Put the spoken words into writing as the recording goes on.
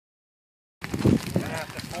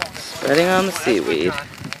Spreading on the seaweed.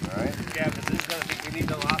 Alright. Yeah, because this is going to we need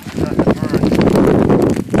the lobster to burn.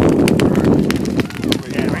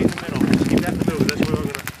 Yeah, right in the middle. Just keep that in the middle. That's where we're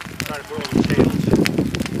going to try to put all the tails.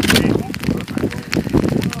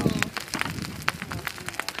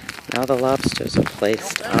 Now the lobsters are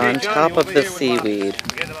placed on top of the seaweed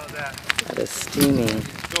that is steaming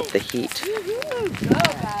with the heat. Go,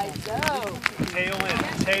 guys, go. Tail in,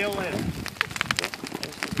 tail in.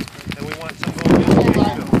 And we want some going in the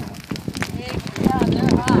too. Yeah,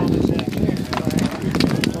 they're hot.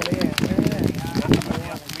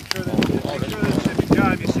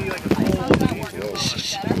 You see like a hole.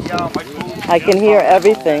 I can hear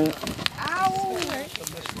everything.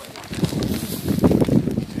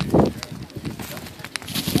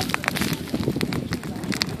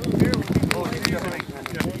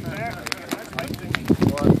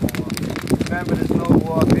 Remember, there's no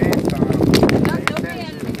bands on them.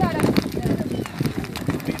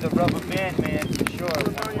 He's a rubber band, man, for sure.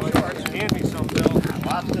 Hand me some, Bill.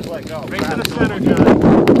 Lobsters like, oh. Right to the center, John.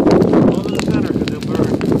 Go to the center because they'll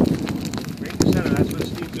burn. Right to the center, that's where the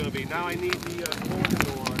steam's going to be. Now I need the corn to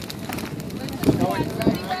go on.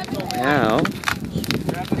 Now,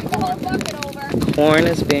 corn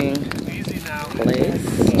is being placed.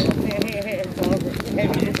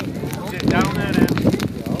 Sit down that end.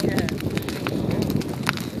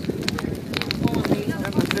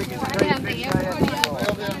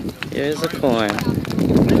 Here's the corn.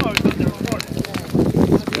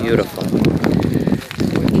 Beautiful.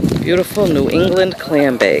 Beautiful New England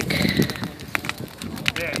clam bake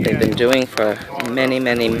that they've been doing for many,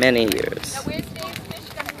 many, many years.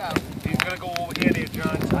 He's going to go over here,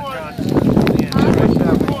 John.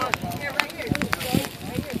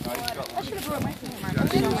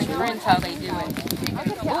 Friends how they do it.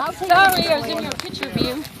 Sorry, I was in your picture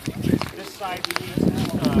view.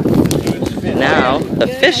 Now, the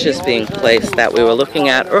fish is being placed that we were looking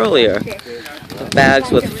at earlier. The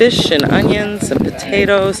bags with fish and onions and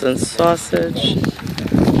potatoes and sausage.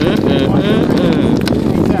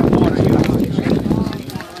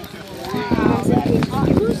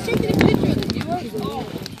 Who's taking a picture?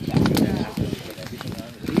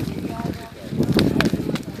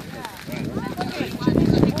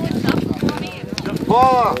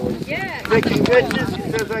 Paula, taking pictures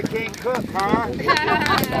because I can't cook, huh?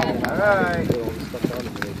 Alright.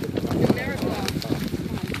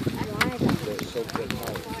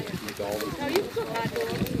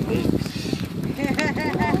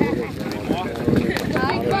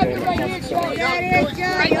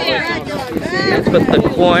 Let's put the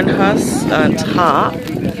corn husk on top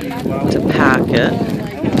to pack it.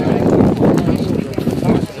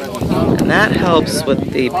 And that helps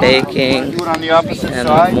with the baking and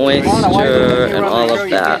the moisture and all of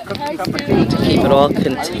that to keep it all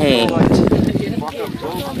contained.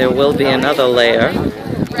 There will be another layer.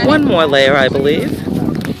 One more layer, I believe.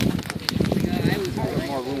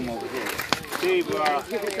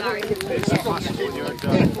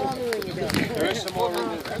 There is some more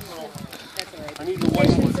room. I need the white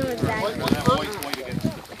one.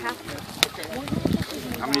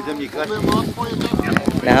 How many of them you got?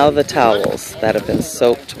 Now the towels that have been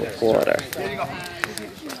soaked with water.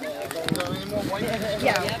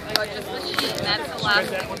 Yeah, just the sheet, that's the last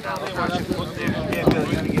thing.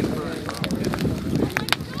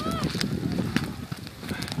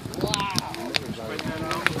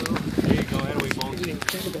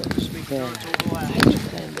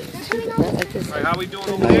 Alright, how we doing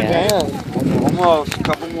over there? Almost, a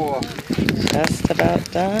couple more. Just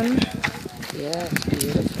about done. Yeah,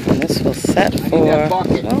 beautiful. And this will set for, well,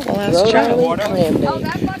 we'll ask Joe. Oh, that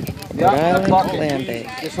bucket. Rhode Island clam bake.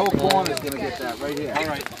 This whole corner is going to get that right here.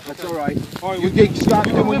 Alright, that's alright. You get stop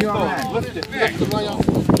doing your hand. Lift it.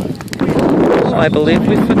 Oh, I believe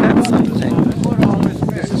we forgot something.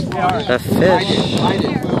 The fish.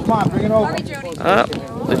 Come on, bring it over. Oh,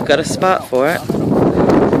 we've got a spot for it.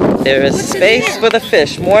 There is space for the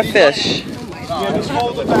fish. More fish.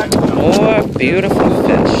 More beautiful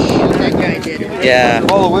fish. Yeah.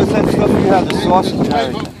 Oh, where's that stuff you have? The sausage?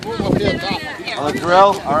 On the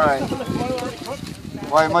grill? Alright.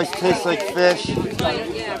 Why, it might taste like fish.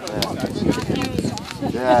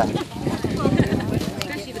 Yeah.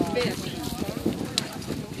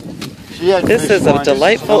 This is a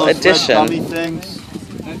delightful addition.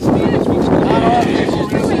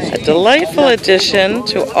 A delightful addition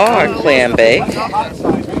to our clam bake.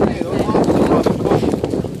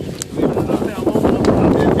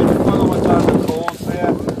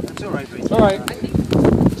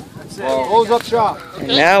 And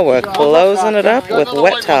now we're closing it up with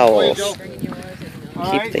wet towels.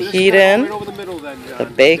 Keep the heat in, the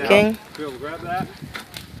baking.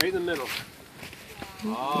 Right in the middle.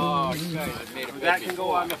 Oh, okay. That can go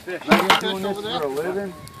on the fish. Are you doing this for a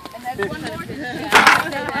living?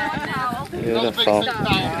 Beautiful.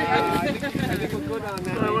 I think we're good on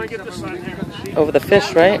that. I want to get the sun here. Over the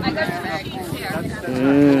fish, right? I got the baggies here.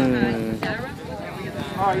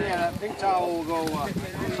 Oh yeah, that pink towel will go,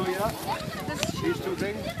 show you that? These two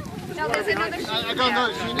things? No, there's another sheet. I got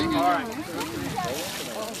another sheet. All right.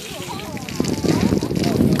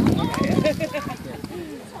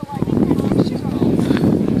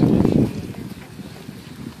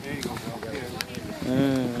 There you go,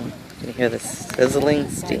 Bill. You hear the sizzling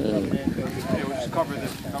steam. Yeah, we'll just cover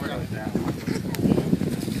this. Cover it like that.